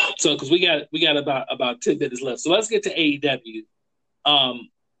 So because we got about 10 minutes left, so let's get to AEW.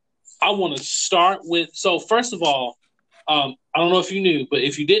 I want to start with, so first of all, I don't know if you knew, but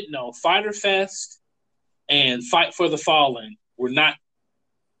if you didn't know, Fyter Fest and Fight for the Fallen were not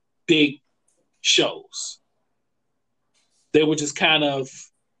big shows. They were just kind of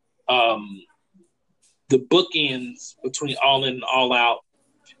the bookends between All In and All Out,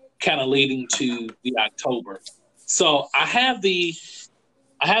 kind of leading to the October. So I have the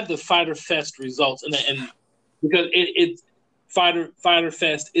Fyter Fest results, and because Fyter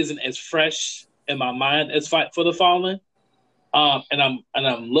Fest isn't as fresh in my mind as Fight for the Fallen, and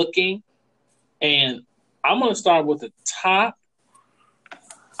I'm looking, and I'm going to start with the top.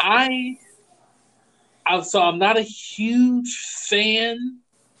 I'm not a huge fan.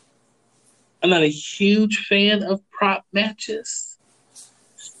 I'm not a huge fan of prop matches,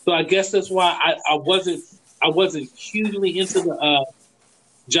 so I guess that's why I wasn't hugely into the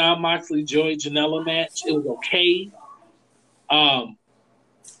Jon Moxley Joey Janela match. It was okay.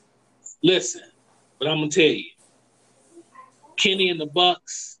 Listen, but I'm gonna tell you, Kenny and the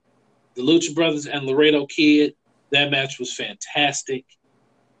Bucks, the Lucha Brothers, and Laredo Kid. That match was fantastic.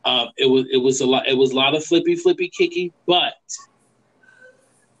 It was a lot. It was a lot of flippy kicky, but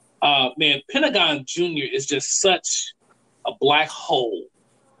man, Pentagon Jr. is just such a black hole.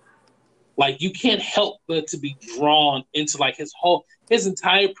 Like, you can't help but to be drawn into like his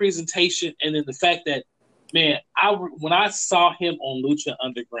entire presentation, and then the fact that, man, when I saw him on Lucha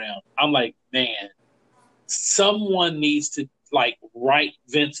Underground, I'm like, man, someone needs to like write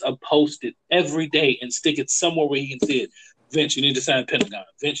Vince a post-it every day and stick it somewhere where he can see it. Vince, you need to sign Pentagon.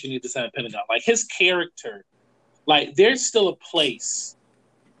 Vince, you need to sign Pentagon. Like, his character, like, there's still a place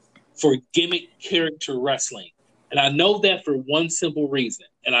for gimmick character wrestling. And I know that for one simple reason.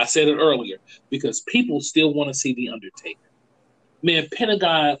 And I said it earlier, because people still want to see The Undertaker. Man,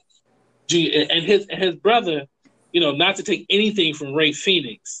 Pentagon and his brother, not to take anything from Rey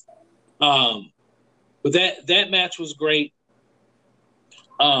Fenix, but that match was great.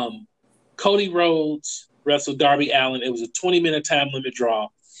 Cody Rhodes wrestled Darby Allin. It was a 20-minute time limit draw.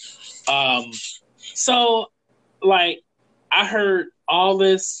 So like I heard all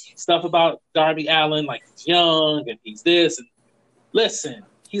this stuff about Darby Allin, like he's young and he's this. And listen,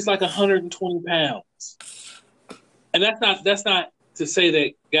 he's like 120 pounds, and that's not to say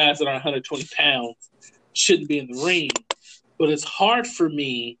that guys that are 120 pounds shouldn't be in the ring, but it's hard for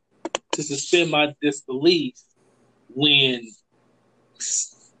me to suspend my disbelief when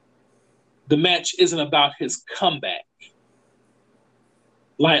the match isn't about his comeback.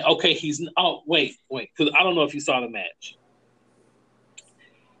 Like, okay, wait, because I don't know if you saw the match.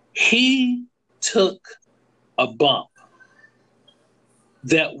 He took a bump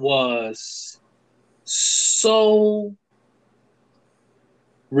that was so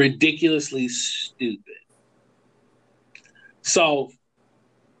ridiculously stupid. So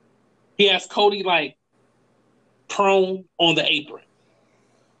he has Cody like prone on the apron.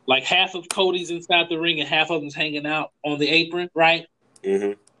 Like half of Cody's inside the ring and half of them's hanging out on the apron, right?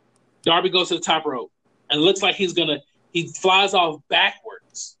 Mm-hmm. Darby goes to the top rope and it looks like he flies off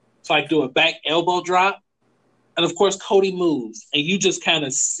backwards. It's like do a back elbow drop. And of course, Cody moves and you just kind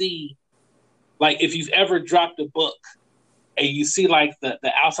of see, like if you've ever dropped a book and you see like the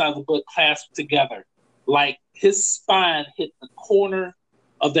outside of the book clasped together, like his spine hit the corner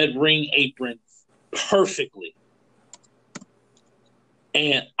of that ring apron perfectly.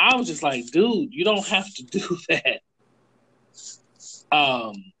 And I was just like, dude, you don't have to do that.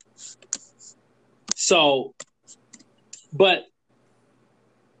 But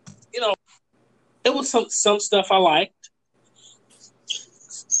it was some stuff I liked,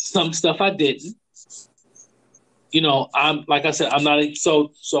 some stuff I didn't. I'm like I said, I'm not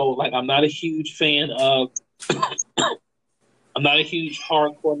I'm not a huge fan of. I'm not a huge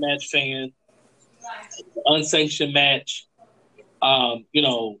hardcore match fan. Unsanctioned match. I'm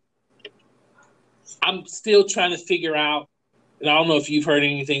still trying to figure out, and I don't know if you've heard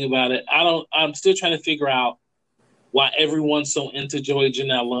anything about it. I'm still trying to figure out why everyone's so into Joey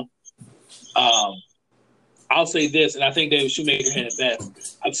Janela. I'll say this, and I think David Shoemaker had it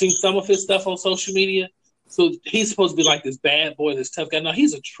best. I've seen some of his stuff on social media. So he's supposed to be like this bad boy, this tough guy. No,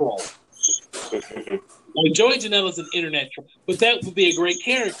 he's a troll. Like Joey Janela's an internet troll, but that would be a great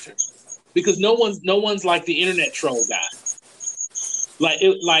character because no one's like the internet troll guy. Like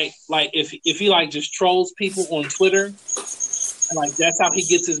if he like just trolls people on Twitter, and like that's how he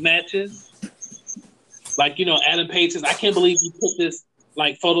gets his matches. Like Adam Page says, I can't believe you put this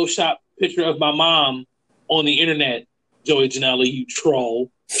like Photoshop picture of my mom on the internet, Joey Janela, you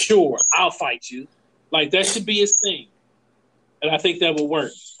troll. Sure, I'll fight you. Like that should be his thing, and I think that will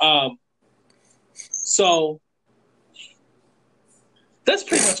work. So that's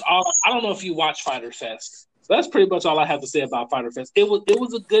pretty much all. I don't know if you watch Fyter Fest. So that's pretty much all I have to say about Fyter Fest. It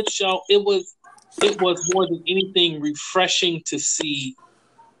was a good show. It was more than anything refreshing to see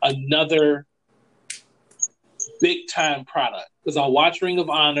another big time product because I watch Ring of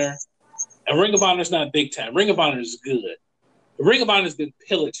Honor, and Ring of Honor is not big time. Ring of Honor is good. Ring of Honor has been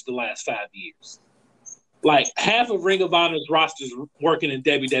pillaged the last 5 years. Like half of Ring of Honor's roster is working in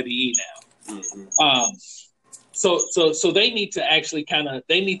WWE now. Mm-hmm. So they need to actually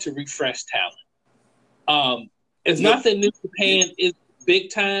they need to refresh talent. It's not that New Japan is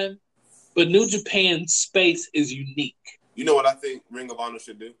big time, but New Japan's space is unique. You know what I think Ring of Honor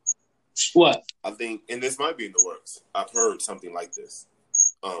should do? What? I think, and this might be in the works. I've heard something like this.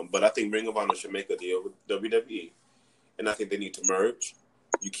 But I think Ring of Honor should make a deal with WWE, and I think they need to merge.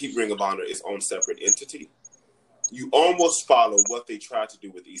 You keep Ring of Honor its own separate entity. You almost follow what they tried to do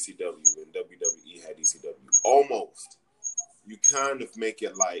with ECW when WWE had ECW. Almost. You kind of make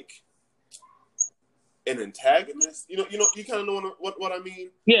it like an antagonist. You kind of know what I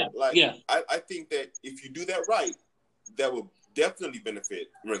mean? Yeah. Like, yeah. I think that if you do that right, that will definitely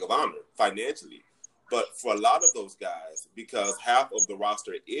benefit Ring of Honor financially. But for a lot of those guys, because half of the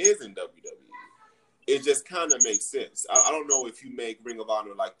roster is in WWE, it just kind of makes sense. I don't know if you make Ring of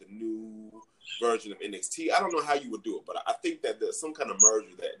Honor like the new version of NXT. I don't know how you would do it, but I think that there's some kind of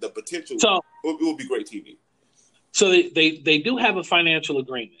merger that the potential it will be great TV. So they do have a financial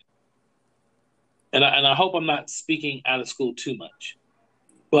agreement, and I hope I'm not speaking out of school too much.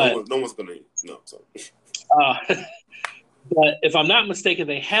 But no one's gonna know. So. But if I'm not mistaken,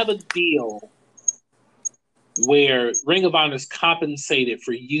 they have a deal where Ring of Honor is compensated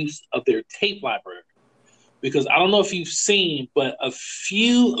for use of their tape library. Because I don't know if you've seen, but a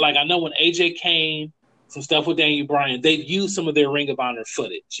few, like I know when AJ came, some stuff with Daniel Bryan, they've used some of their Ring of Honor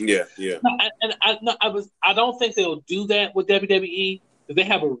footage. Yeah. I don't think they'll do that with WWE. But they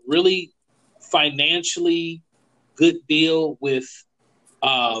have a really financially good deal with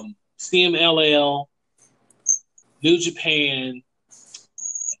CMLL, New Japan,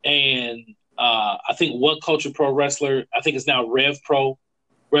 and I think What Culture Pro Wrestler, I think it's now Rev Pro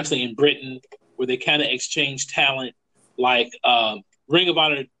Wrestling in Britain, where they kind of exchange talent. Like Ring of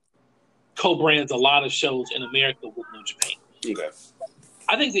Honor co-brands a lot of shows in America with New Japan. Okay.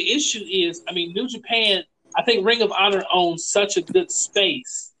 I think the issue is, New Japan, I think Ring of Honor owns such a good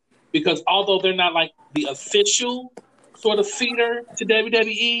space because although they're not like the official sort of feeder to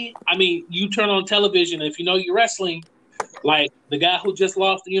WWE, you turn on television, and if you know you're wrestling, like the guy who just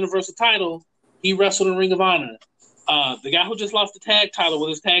lost the Universal title, he wrestled in Ring of Honor. The guy who just lost the tag title with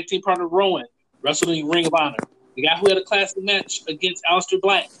his tag team partner Rowan wrestled in Ring of Honor. The guy who had a classic match against Aleister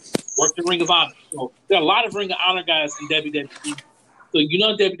Black worked in Ring of Honor. So there are a lot of Ring of Honor guys in WWE. So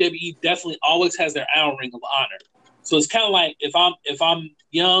WWE definitely always has their own Ring of Honor. So it's kind of like if I'm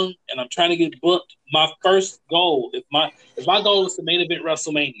young and I'm trying to get booked, my first goal, if my goal is to main event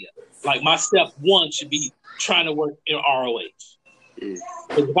WrestleMania, like my step one should be trying to work in ROH. Because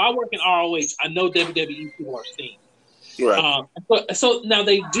if I work in ROH, I know WWE people are seeing. Right. So now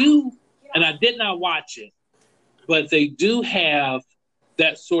they do, and I did not watch it, but they do have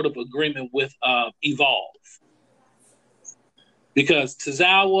that sort of agreement with Evolve. Because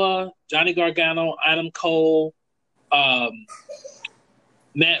Tozawa, Johnny Gargano, Adam Cole,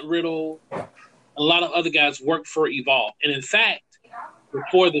 Matt Riddle, a lot of other guys worked for Evolve. And in fact,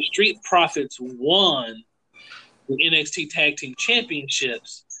 before the Street Profits won the NXT Tag Team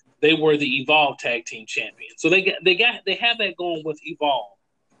Championships, they were the Evolve Tag Team Champions. So they have that going with Evolve.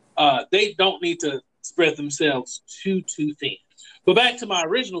 They don't need to spread themselves too thin. But back to my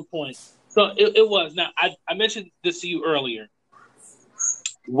original point. So it was now I mentioned this to you earlier,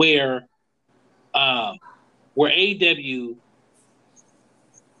 where AEW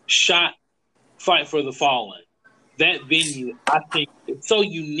shot Fight for the Fallen. That venue, I think, it's so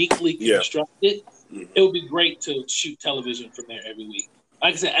uniquely constructed. Yeah. It would be great to shoot television from there every week.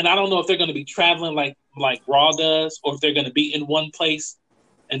 Like I said, and I don't know if they're going to be traveling like Raw does, or if they're going to be in one place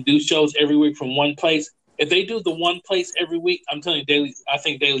and do shows every week from one place. If they do the one place every week, I'm telling you, I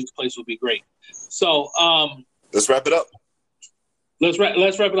think Daily's place would be great. So let's wrap it up. Let's wrap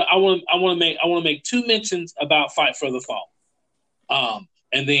it up. I want to make two mentions about Fight for the Fall,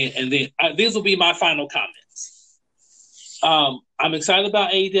 and then these will be my final comments. I'm excited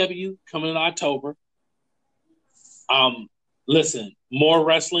about AEW coming in October. Listen, more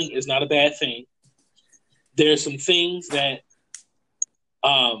wrestling is not a bad thing. There's some things that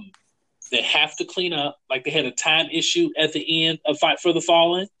they have to clean up. Like they had a time issue at the end of Fight for the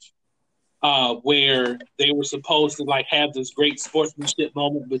Fallen, where they were supposed to have this great sportsmanship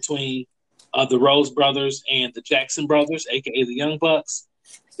moment between the Rose brothers and the Jackson brothers, aka the Young Bucks.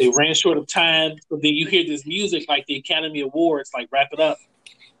 They ran short of time, but then you hear this music like the Academy Awards, wrap it up.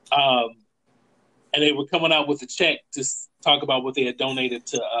 And they were coming out with a check to talk about what they had donated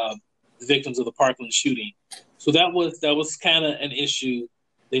to the victims of the Parkland shooting. So that was kind of an issue.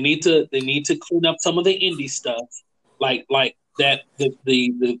 They need to clean up some of the indie stuff, like that.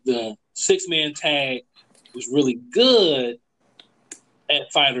 The 6-man tag was really good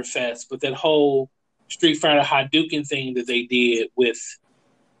at Fyter Fest, but that whole Street Fighter Hadouken thing that they did with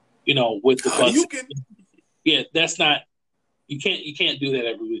the Hadouken. Yeah, that's not. You can't do that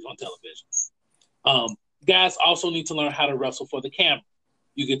every week on television. Guys also need to learn how to wrestle for the camera.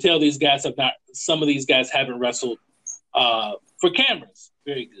 You can tell these guys some of these guys haven't wrestled for cameras.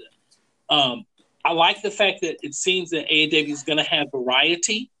 Very good. I like the fact that it seems that AEW is going to have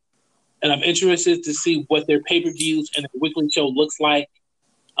variety, and I'm interested to see what their pay-per-views and their weekly show looks like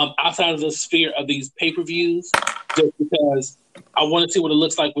outside of the sphere of these pay-per-views, just because I want to see what it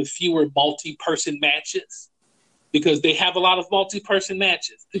looks like with fewer multi-person matches, because they have a lot of multi-person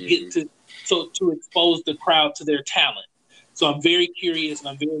matches to get to expose the crowd to their talent. So I'm very curious, and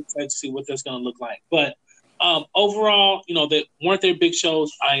I'm very excited to see what that's going to look like. But overall, that weren't their big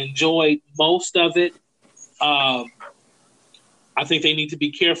shows. I enjoyed most of it. I think they need to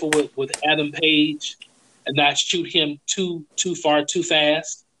be careful with Adam Page and not shoot him too far, too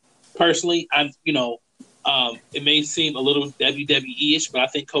fast. Personally, it may seem a little WWE-ish, but I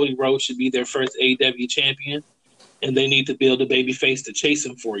think Cody Rhodes should be their first AEW champion, and they need to build a baby face to chase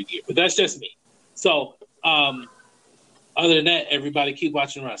him for a year. But that's just me. So, other than that, everybody keep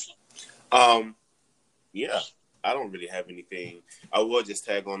watching wrestling. Yeah, I don't really have anything. I will just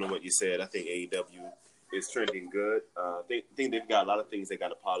tag on to what you said. I think AEW is trending good. I think they've got a lot of things they got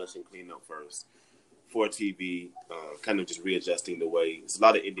to polish and clean up first for TV, kind of just readjusting the way. It's a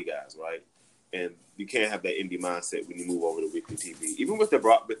lot of indie guys, right? And you can't have that indie mindset when you move over to weekly TV. Even with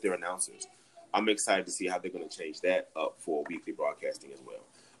their announcers, I'm excited to see how they're going to change that up for weekly broadcasting as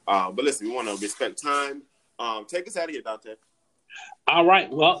well. But listen, we want to respect time. Take us out of here, Dante. All right.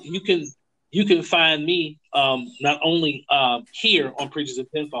 Well, you can find me not only here on Preachers and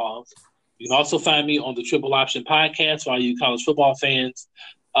Pinfalls. You can also find me on the Triple Option Podcast for all you college football fans.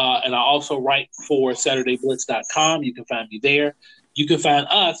 And I also write for SaturdayBlitz.com. You can find me there. You can find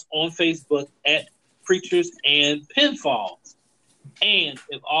us on Facebook at Preachers and Pinfalls. And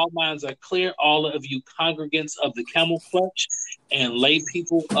if all minds are clear, all of you congregants of the Camel Clutch and lay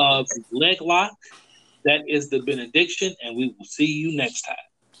people of the Leg Lock, that is the benediction, and we will see you next time.